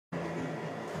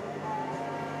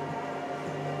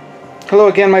Hello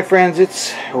again, my friends.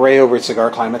 It's Ray over at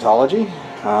Cigarclimatology.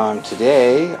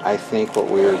 Today, I think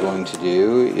what we are going to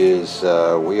do is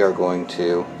we are going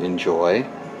to enjoy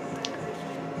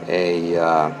a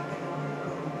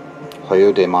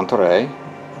Hoyo de Monterrey,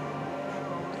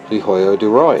 the Hoyo de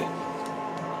Roy.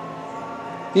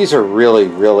 These are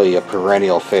really a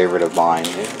perennial favorite of mine.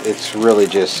 It's really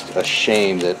just a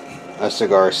shame that a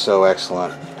cigar so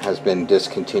excellent has been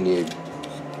discontinued.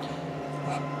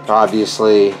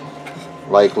 Obviously,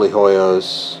 like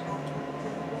Hoyos,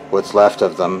 what's left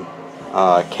of them,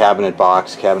 cabinet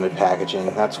box, cabinet packaging,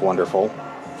 that's wonderful.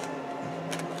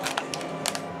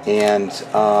 And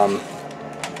well,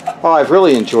 I've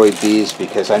really enjoyed these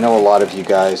because I know a lot of you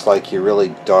guys like your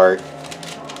really dark,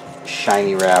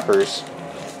 shiny wrappers.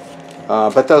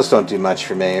 But those don't do much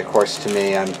for me. Of course, to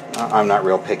me, I'm not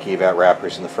real picky about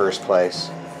wrappers in the first place.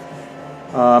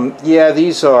 Yeah,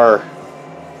 these are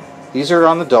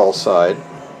on the dull side.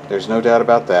 There's no doubt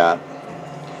about that.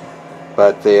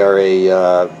 But they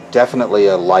are definitely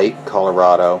a light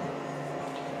Colorado,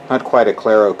 not quite a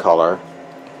claro color.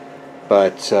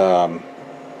 But oh,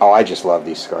 I just love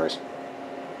these cigars.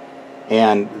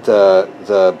 And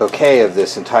the bouquet of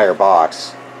this entire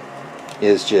box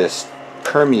is just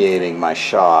permeating my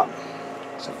shop.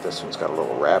 Except this one's got a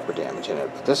little wrapper damage in it,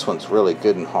 but this one's really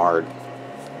good and hard.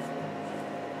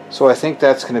 So I think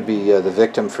that's going to be the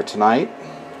victim for tonight.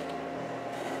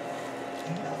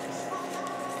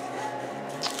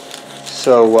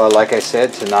 So like I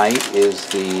said, tonight is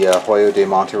the Hoyo de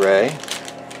Monterrey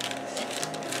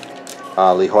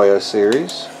Le Hoyo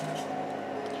series,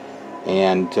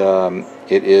 and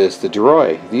it is the de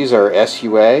Roy. These are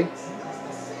SUA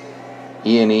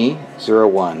E&E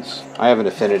 01s. I have an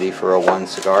affinity for 01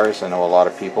 cigars. I know a lot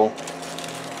of people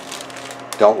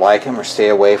don't like them or stay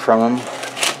away from them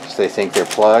because they think they're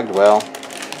plugged. Well,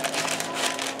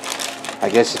 I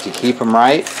guess if you keep them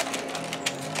right,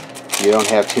 you don't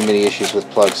have too many issues with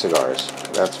plug cigars.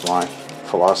 That's my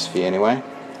philosophy anyway.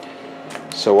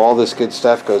 So all this good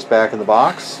stuff goes back in the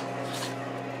box,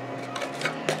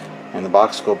 and the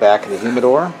box will go back in the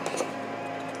humidor,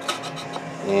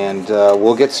 and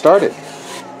we'll get started.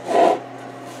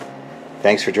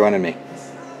 Thanks for joining me.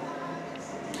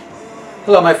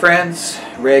 Hello, my friends.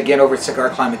 Ray again over at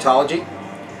Cigarclimatology,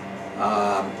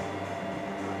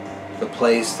 the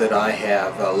place that I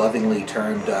have lovingly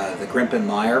termed the Grimpen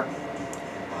Mire,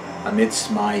 amidst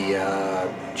my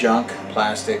junk,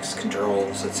 plastics,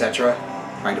 controls, etc.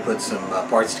 Trying to put some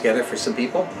parts together for some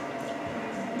people.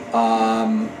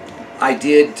 I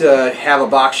did have a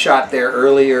box shot there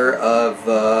earlier of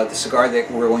the cigar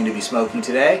that we're going to be smoking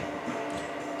today.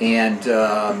 And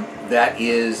that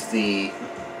is the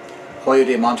Hoyo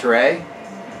de Monterrey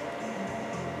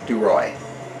de Roy.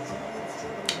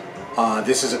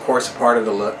 This is, of course, a part of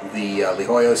the Le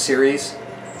Hoyo series,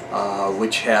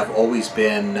 which have always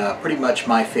been pretty much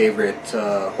my favorite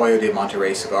Hoyo de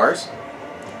Monterrey cigars.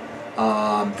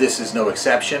 This is no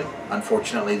exception.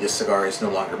 Unfortunately, this cigar is no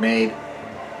longer made.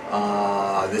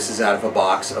 This is out of a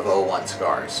box of 01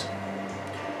 cigars.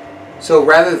 So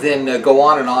rather than go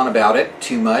on and on about it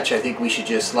too much, I think we should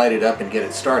just light it up and get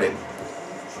it started.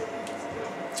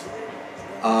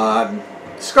 The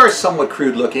cigar is somewhat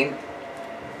crude looking.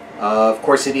 Of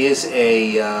course, it is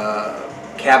a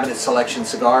cabinet selection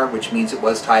cigar, which means it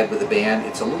was tied with a band.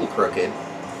 It's a little crooked.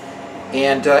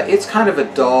 And it's kind of a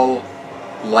dull,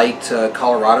 light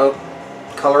Colorado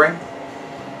coloring.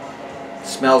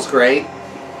 Smells great.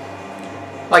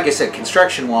 Like I said,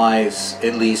 construction-wise,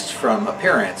 at least from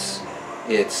appearance,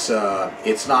 it's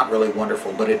not really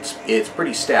wonderful, but it's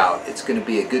pretty stout. It's going to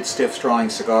be a good stiff drawing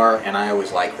cigar, and I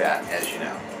always like that, as you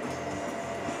know.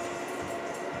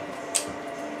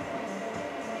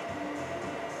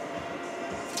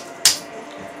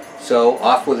 So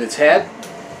off with its head.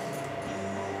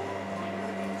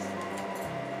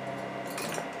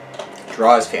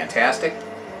 Draw is fantastic.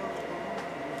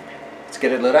 Let's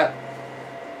get it lit up.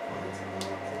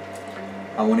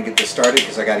 I want to get this started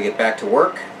because I got to get back to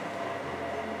work.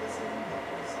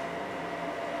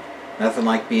 Nothing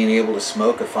like being able to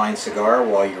smoke a fine cigar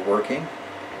while you're working.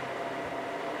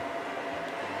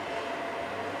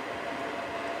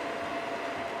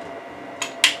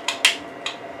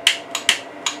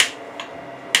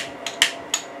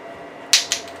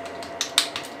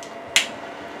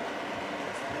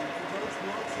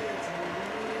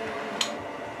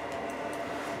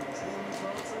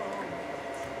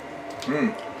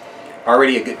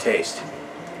 Already a good taste.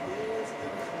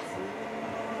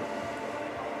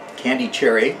 Candied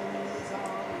cherry.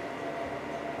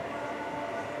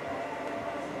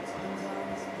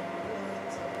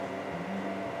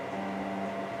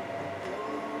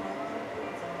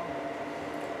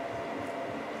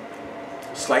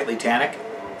 slightly tannic,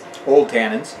 old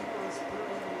tannins.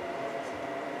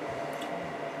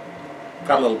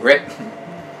 Got a little grit.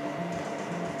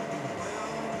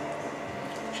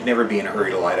 Should never be in a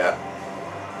hurry to light up.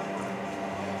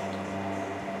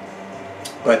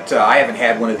 But I haven't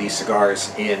had one of these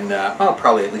cigars in,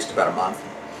 probably at least about a month.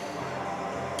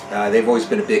 They've always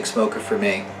been a big smoker for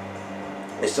me.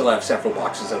 I still have several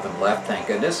boxes of them left, thank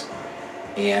goodness.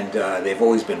 And they've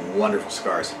always been wonderful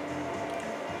cigars.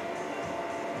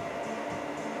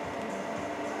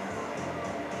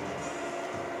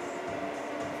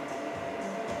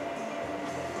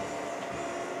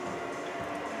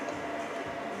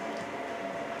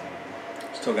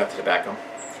 Still got the tobacco.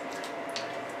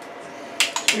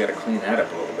 We got to clean that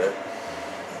up a little bit.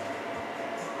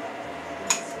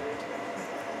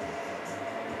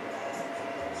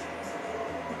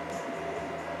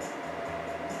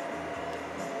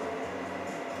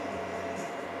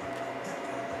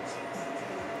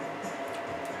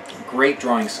 Great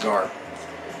drawing cigar.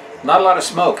 Not a lot of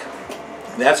smoke.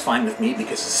 That's fine with me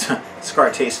because the cigar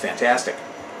tastes fantastic.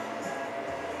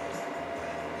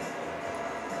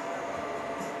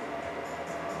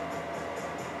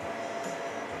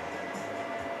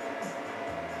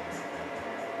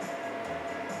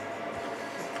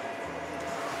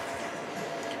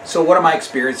 So what am I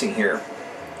experiencing here?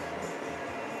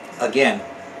 Again,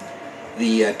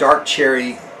 the dark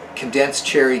cherry, condensed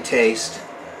cherry taste.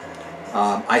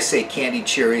 I say candied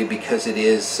cherry because it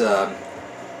is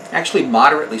actually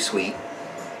moderately sweet.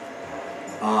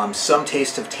 Some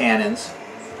taste of tannins.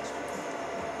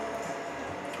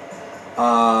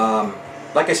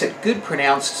 Like I said, good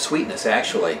pronounced sweetness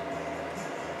actually.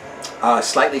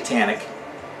 Slightly tannic.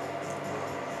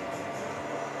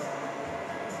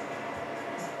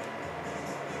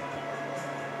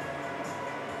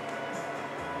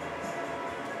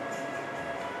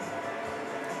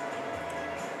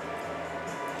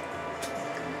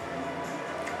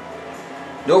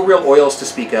 No real oils to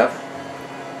speak of.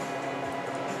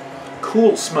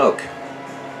 Cool smoke.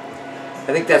 I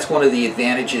think that's one of the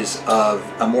advantages of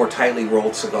a more tightly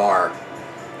rolled cigar.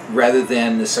 Rather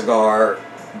than the cigar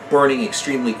burning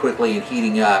extremely quickly and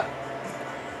heating up.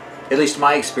 At least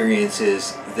my experience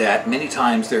is that many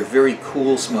times they're very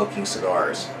cool smoking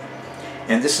cigars.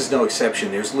 And this is no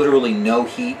exception. There's literally no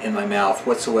heat in my mouth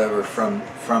whatsoever from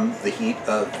the heat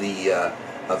of the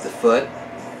foot.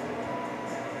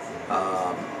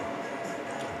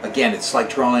 Again, it's like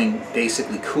drawing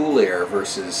basically cool air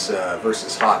versus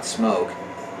hot smoke.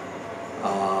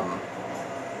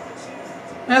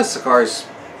 The cigar's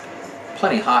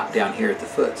plenty hot down here at the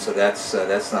foot, so that's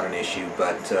not an issue.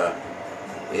 But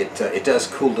it does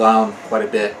cool down quite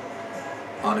a bit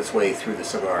on its way through the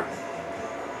cigar.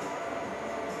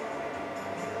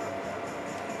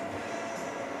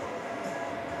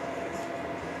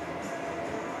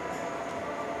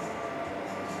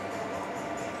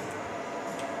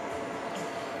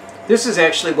 This is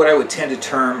actually what I would tend to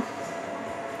term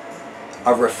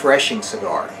a refreshing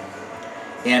cigar.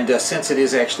 And since it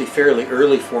is actually fairly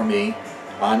early for me,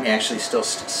 I'm actually still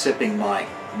sipping my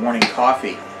morning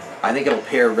coffee. I think it'll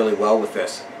pair really well with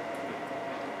this.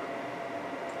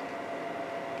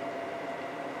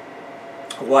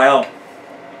 While,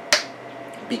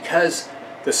 because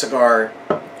the cigar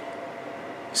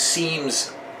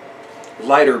seems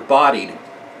lighter bodied,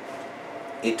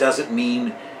 it doesn't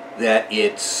mean that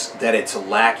it's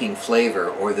lacking flavor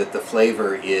or that the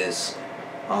flavor is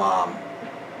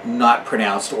not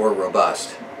pronounced or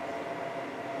robust.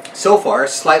 So far,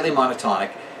 slightly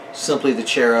monotonic, simply the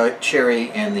cherry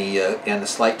and the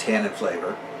slight tannin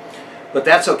flavor. But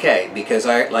that's okay because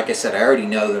like I said, I already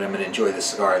know that I'm going to enjoy the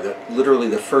cigar. Literally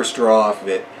the first draw off of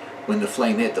it, when the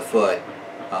flame hit the foot,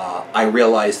 I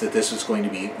realized that this was going to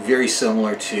be very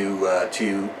similar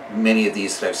to many of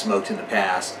these that I've smoked in the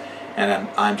past. And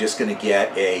I'm just going to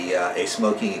get a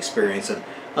smoking experience, and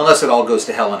unless it all goes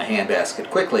to hell in a handbasket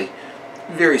quickly,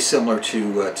 very similar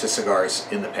to cigars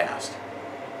in the past.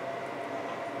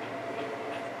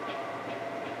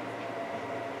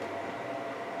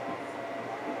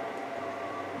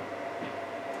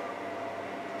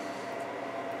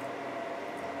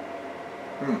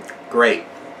 Great.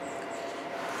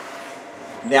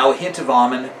 Now a hint of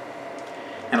almond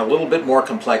and a little bit more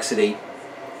complexity.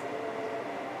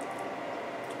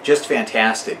 Just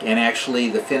fantastic, and actually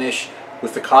the finish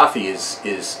with the coffee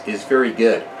is very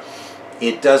good.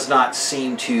 It does not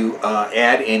seem to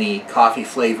add any coffee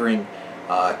flavoring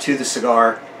to the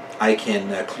cigar. I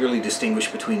can clearly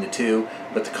distinguish between the two,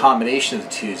 but the combination of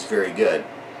the two is very good.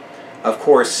 Of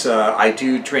course, I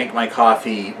do drink my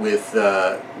coffee with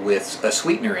a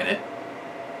sweetener in it,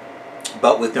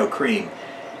 but with no cream.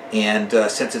 And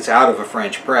since it's out of a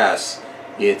French press,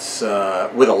 it's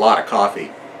with a lot of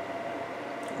coffee.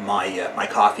 My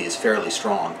coffee is fairly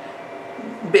strong.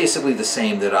 Basically the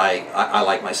same that I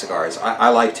like my cigars. I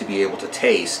like to be able to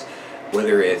taste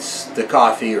whether it's the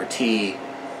coffee or tea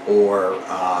or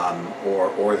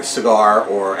the cigar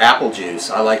or apple juice.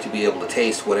 I like to be able to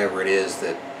taste whatever it is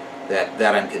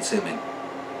that I'm consuming.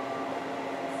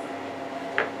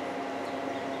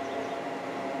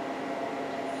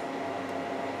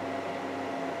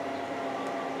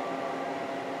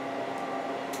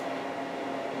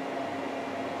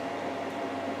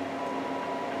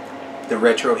 The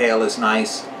retrohale is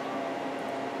nice.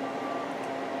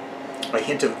 A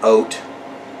hint of oat.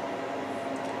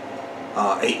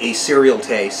 A cereal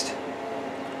taste.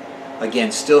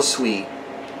 Again, still sweet.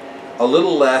 A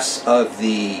little less of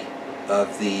the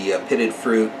pitted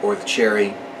fruit or the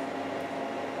cherry.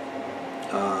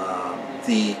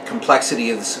 The complexity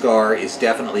of the cigar is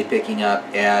definitely picking up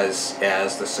as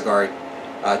the cigar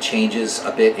changes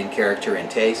a bit in character and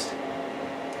taste.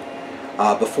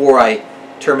 Before I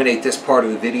terminate this part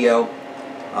of the video,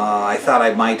 I thought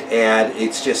I might add,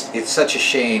 it's such a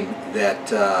shame that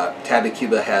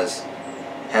Tabacuba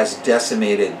has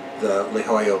decimated the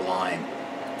Hoyo line.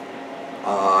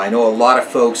 I know a lot of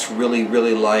folks really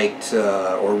liked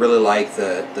or really like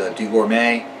the Du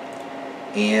Gourmet,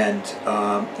 and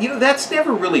you know, that's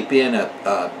never really been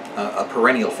a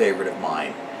perennial favorite of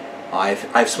mine.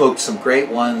 I've smoked some great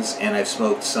ones and I've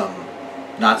smoked some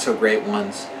not so great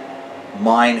ones.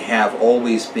 Mine have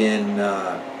always been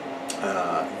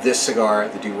this cigar,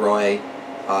 the Du Roy.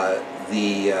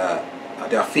 The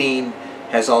Dauphine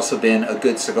has also been a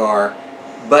good cigar,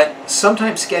 but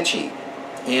sometimes sketchy.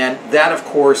 And that, of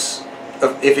course,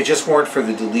 if it just weren't for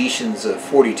the deletions of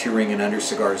 42 ring and under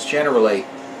cigars generally,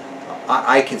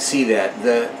 I can see that.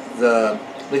 The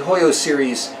Hoyo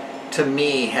series, to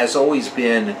me, has always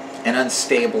been an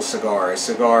unstable cigar, a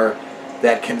cigar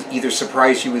that can either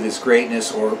surprise you with its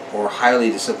greatness or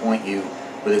highly disappoint you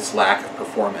with its lack of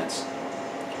performance.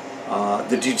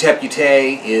 The Du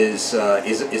Deputé is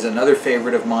another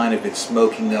favorite of mine. I've been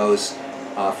smoking those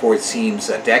for, it seems,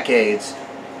 decades.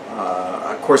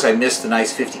 Of course, I miss the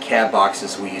nice 50 cab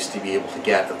boxes we used to be able to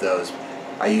get of those.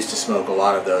 I used to smoke a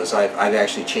lot of those. I've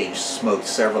actually smoked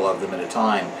several of them at a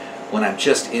time when I'm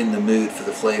just in the mood for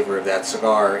the flavor of that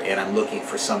cigar and I'm looking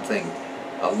for something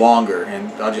longer,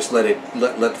 and I'll just let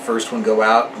the first one go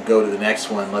out and go to the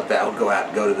next one, let that one go out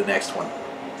and go to the next one.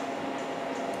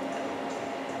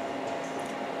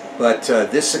 But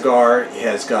this cigar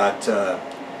has got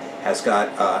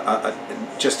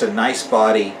just a nice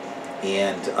body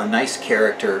and a nice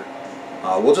character.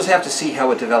 We'll just have to see how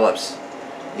it develops.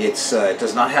 It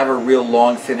does not have a real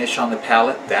long finish on the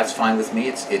palate. That's fine with me.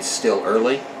 It's still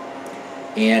early,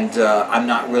 and I'm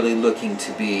not really looking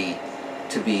to be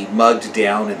mugged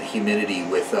down in the humidity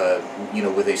with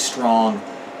a strong,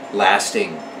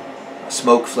 lasting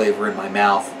smoke flavor in my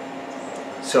mouth.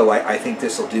 So I think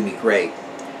this will do me great.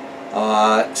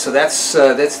 So that's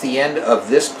the end of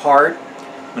this part.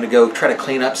 I'm going to go try to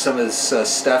clean up some of this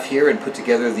stuff here and put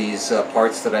together these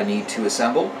parts that I need to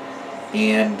assemble.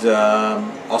 And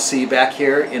I'll see you back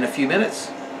here in a few minutes.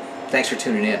 Thanks for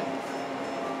tuning in.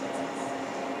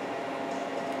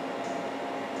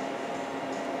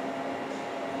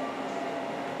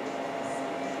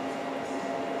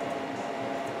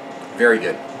 Very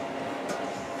good.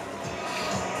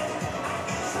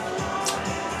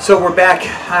 So we're back,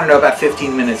 I don't know, about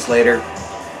 15 minutes later.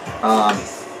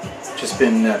 Just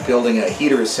been building a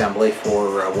heater assembly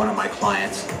for one of my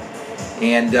clients.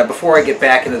 And before I get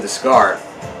back into the cigar,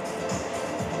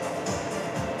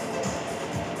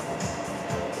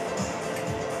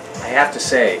 I have to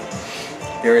say,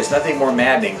 there is nothing more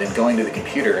maddening than going to the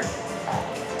computer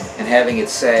and having it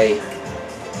say,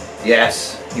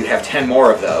 yes, you have 10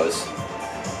 more of those.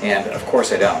 And of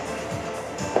course I don't.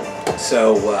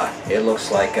 So it looks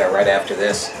like right after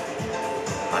this,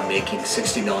 I'm making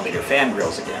 60mm fan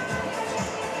grills again.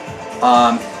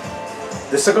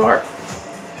 The cigar.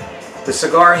 The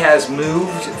cigar has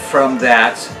moved from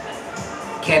that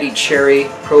candied cherry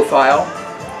profile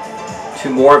to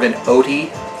more of an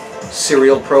oaty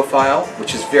cereal profile,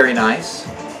 which is very nice.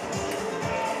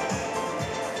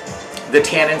 The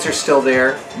tannins are still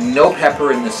there. No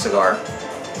pepper in this cigar.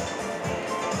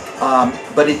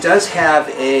 But it does have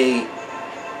a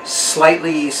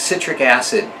slightly citric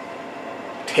acid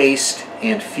taste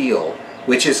and feel,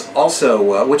 which is also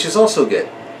good.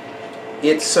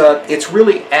 It's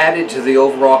really added to the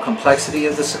overall complexity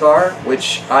of the cigar,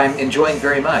 which I'm enjoying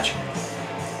very much.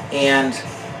 And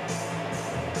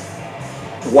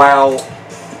while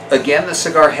again the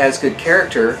cigar has good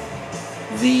character,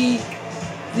 the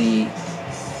the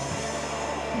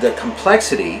the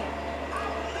complexity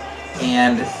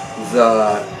and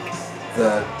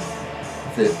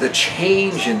the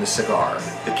change in the cigar,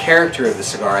 the character of the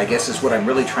cigar, I guess, is what I'm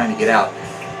really trying to get out.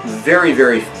 Very,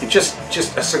 very, just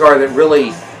a cigar that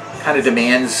really kind of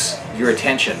demands your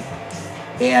attention.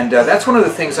 And that's one of the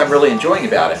things I'm really enjoying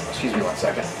about it. Excuse me one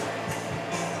second.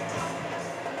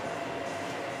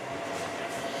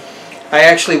 I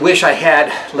actually wish I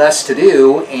had less to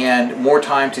do and more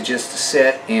time to just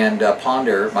sit and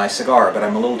ponder my cigar, but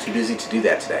I'm a little too busy to do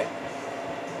that today.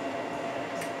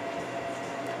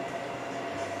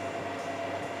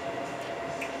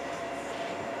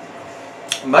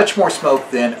 Much more smoke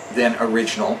than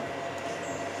original.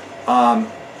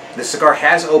 The cigar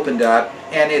has opened up,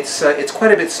 and it's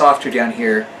quite a bit softer down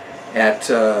here at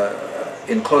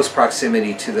in close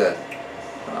proximity to the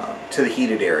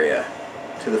heated area,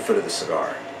 to the foot of the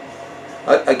cigar.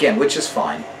 Again, which is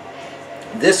fine.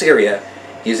 This area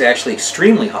is actually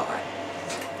extremely hot,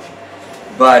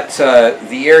 but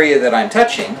the area that I'm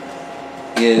touching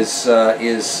is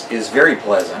very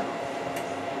pleasant.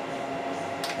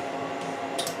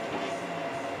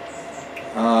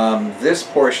 This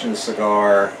portion of the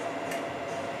cigar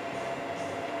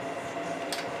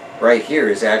right here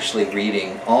is actually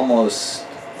reading almost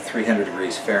 300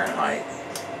 degrees Fahrenheit.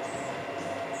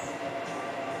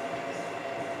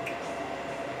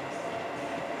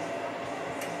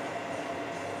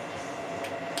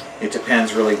 It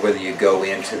depends really whether you go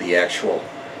into the actual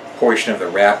portion of the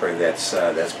wrapper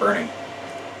that's burning.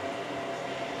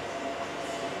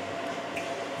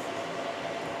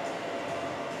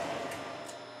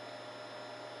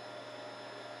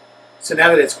 So now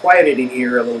that it's quieted in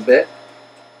here a little bit,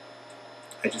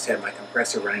 I just had my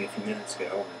compressor running a few minutes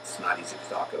ago, and it's not easy to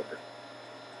talk over.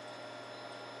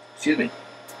 Excuse me.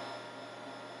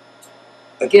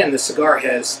 Again, the cigar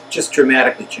has just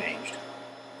dramatically changed.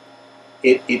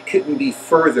 It couldn't be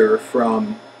further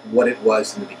from what it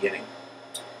was in the beginning.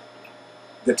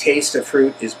 The taste of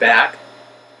fruit is back,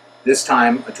 this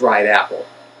time a dried apple,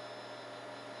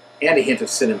 and a hint of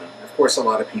cinnamon. Of course, a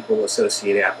lot of people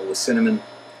associate apple with cinnamon,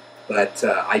 but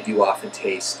I do often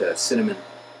taste cinnamon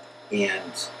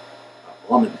and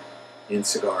almond in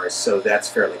cigars, so that's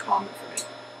fairly common for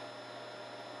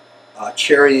me.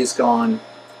 Cherry is gone,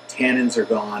 tannins are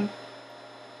gone,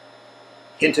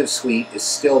 hint of sweet is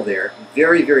still there,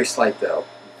 very, very slight though,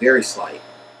 very slight.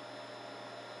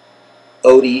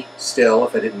 Oaty still,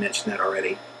 if I didn't mention that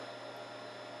already.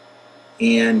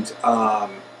 And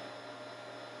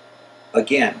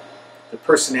again, the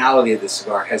personality of this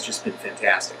cigar has just been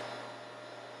fantastic.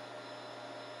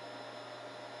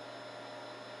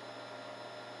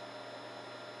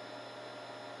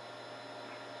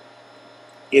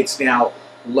 It's now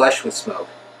lush with smoke,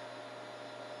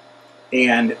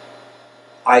 and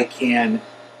I can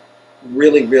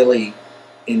really, really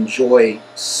enjoy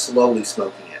slowly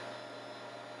smoking it.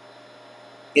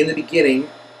 In the beginning,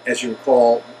 as you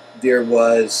recall, there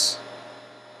was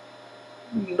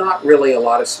not really a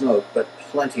lot of smoke, but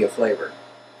plenty of flavor.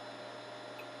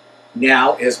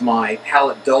 Now, as my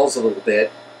palate dulls a little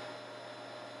bit,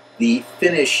 the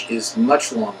finish is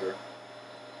much longer,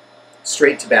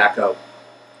 straight tobacco,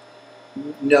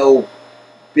 no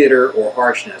bitter or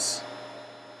harshness,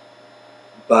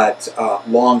 but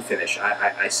long finish.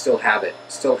 I still have it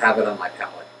on my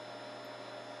palate.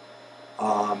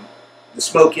 The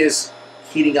smoke is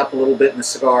heating up a little bit in the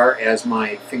cigar as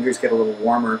my fingers get a little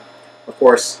warmer. Of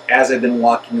course, as I've been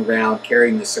walking around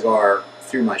carrying the cigar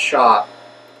through my shop,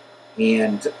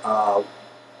 and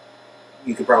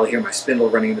you could probably hear my spindle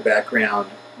running in the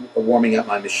background, warming up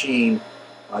my machine,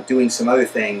 doing some other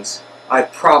things,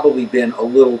 I've probably been a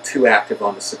little too active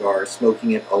on the cigar,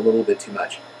 smoking it a little bit too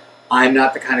much. I'm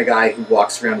not the kind of guy who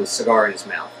walks around with a cigar in his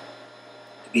mouth.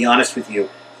 To be honest with you,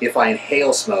 if I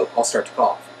inhale smoke, I'll start to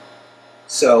cough.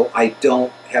 So I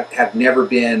have never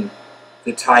been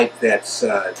the type that's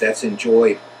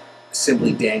enjoyed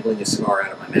simply dangling a cigar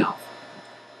out of my mouth.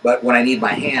 But when I need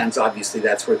my hands, obviously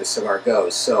that's where the cigar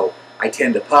goes. So I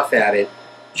tend to puff at it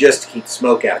just to keep the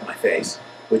smoke out of my face,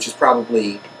 which has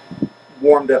probably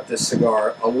warmed up this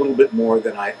cigar a little bit more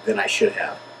than I should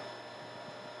have.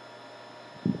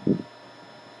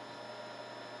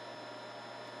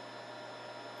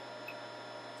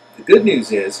 The good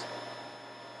news is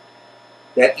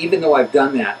that even though I've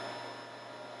done that,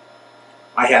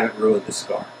 I haven't ruined the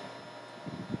cigar.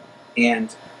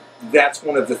 And that's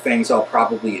one of the things I'll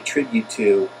probably attribute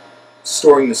to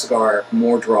storing the cigar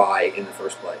more dry in the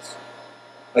first place.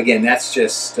 Again, that's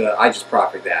just, I just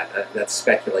proffered that. That's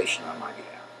speculation on my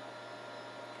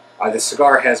behalf. The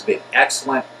cigar has been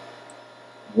excellent.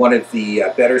 One of the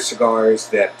better cigars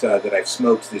that I've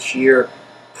smoked this year.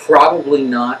 Probably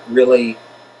not really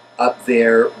up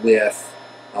there with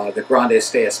the Grande de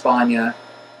España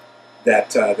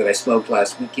that I smoked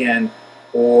last weekend,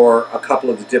 or a couple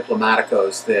of the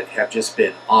Diplomáticos that have just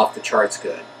been off the charts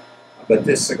good. But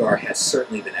this cigar has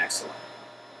certainly been excellent.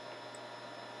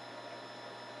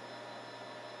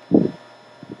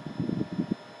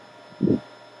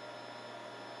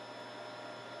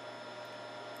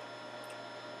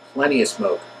 Plenty of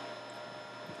smoke.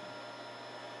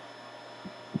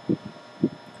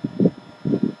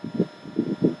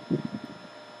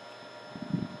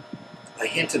 A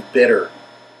hint of bitter.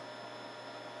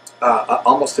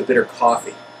 Almost a bitter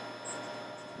coffee.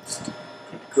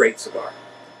 Great cigar.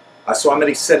 So I'm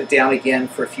going to set it down again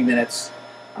for a few minutes.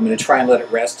 I'm going to try and let it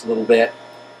rest a little bit.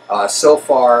 So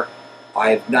far,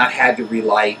 I've not had to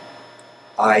relight.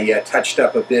 I touched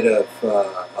up a bit of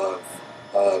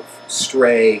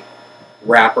stray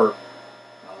wrapper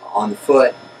on the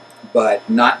foot, but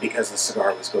not because the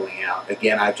cigar was going out.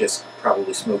 Again, I've just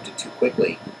probably smoked it too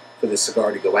quickly for the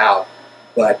cigar to go out,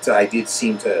 but I did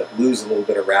seem to lose a little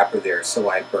bit of wrapper there, so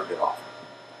I burned it off.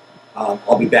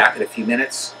 I'll be back in a few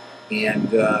minutes,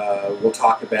 and we'll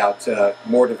talk about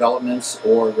more developments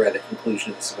or the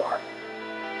conclusion of the cigar.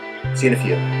 See you in a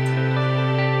few.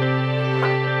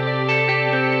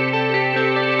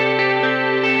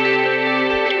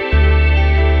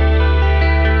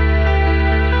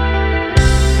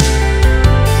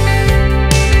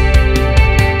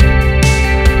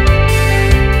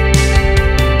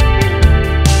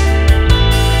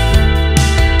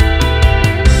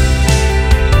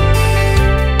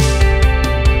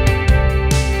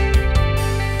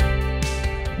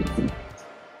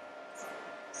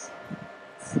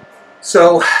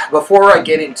 So before I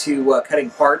get into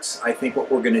cutting parts, I think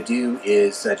what we're going to do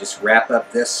is just wrap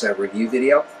up this review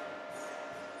video.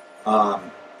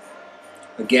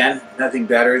 Again, nothing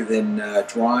better than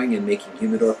drawing and making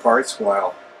humidor parts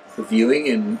while reviewing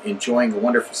and enjoying a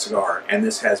wonderful cigar, and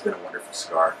this has been a wonderful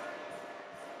cigar.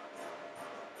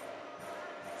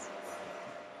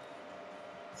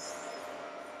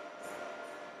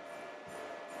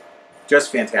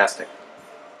 Just fantastic.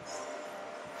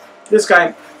 This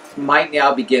guy might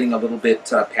now be getting a little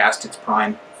bit past its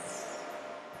prime.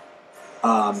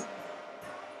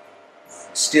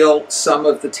 Still some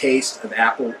of the taste of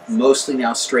apple, mostly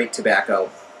now straight tobacco.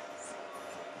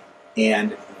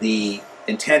 And the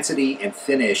intensity and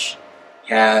finish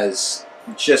has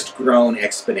just grown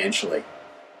exponentially.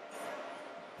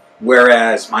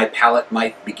 Whereas my palate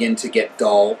might begin to get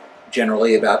dull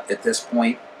generally about at this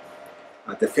point.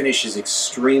 The finish is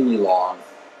extremely long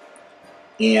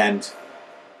and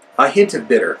a hint of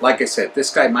bitter. Like I said, this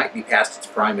guy might be past its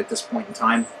prime at this point in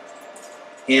time.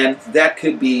 And that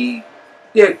could be,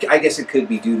 yeah, I guess it could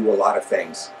be due to a lot of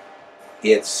things.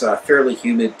 It's fairly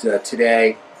humid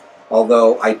today,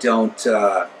 although I don't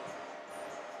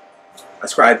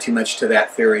ascribe too much to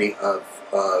that theory of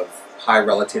high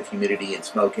relative humidity in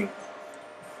smoking.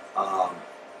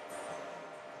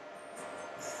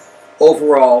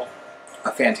 Overall,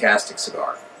 a fantastic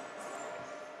cigar.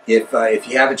 If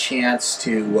you have a chance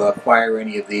to acquire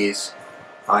any of these,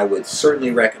 I would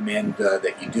certainly recommend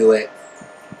that you do it.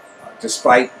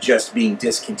 Despite just being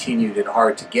discontinued and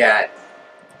hard to get,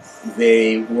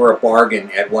 they were a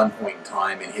bargain at one point in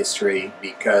time in history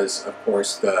because, of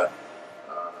course, the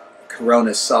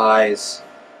Corona size,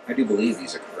 I do believe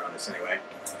these are Coronas anyway,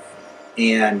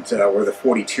 and or the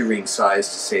 42 ring size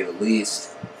to say the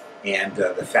least, and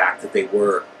the fact that they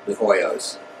were the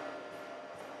Hoyos.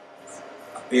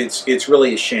 It's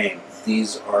really a shame.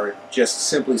 These are just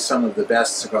simply some of the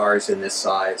best cigars in this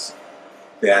size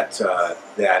that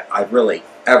that I've really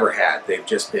ever had. They've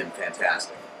just been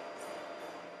fantastic.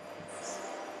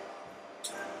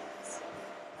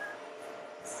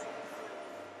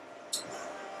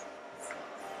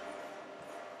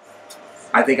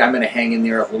 I think I'm going to hang in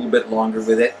there a little bit longer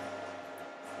with it.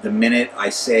 The minute I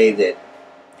say that,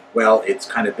 well, it's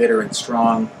kind of bitter and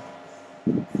strong,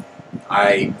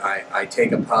 I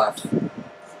take a puff,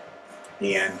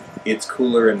 and it's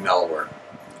cooler and mellower.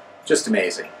 Just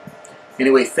amazing.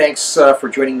 Anyway, thanks for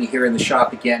joining me here in the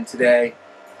shop again today.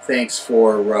 Thanks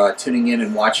for tuning in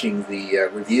and watching the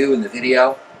review and the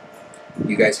video.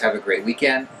 You guys have a great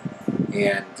weekend,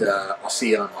 and I'll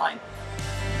see you online.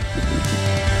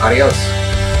 Adios.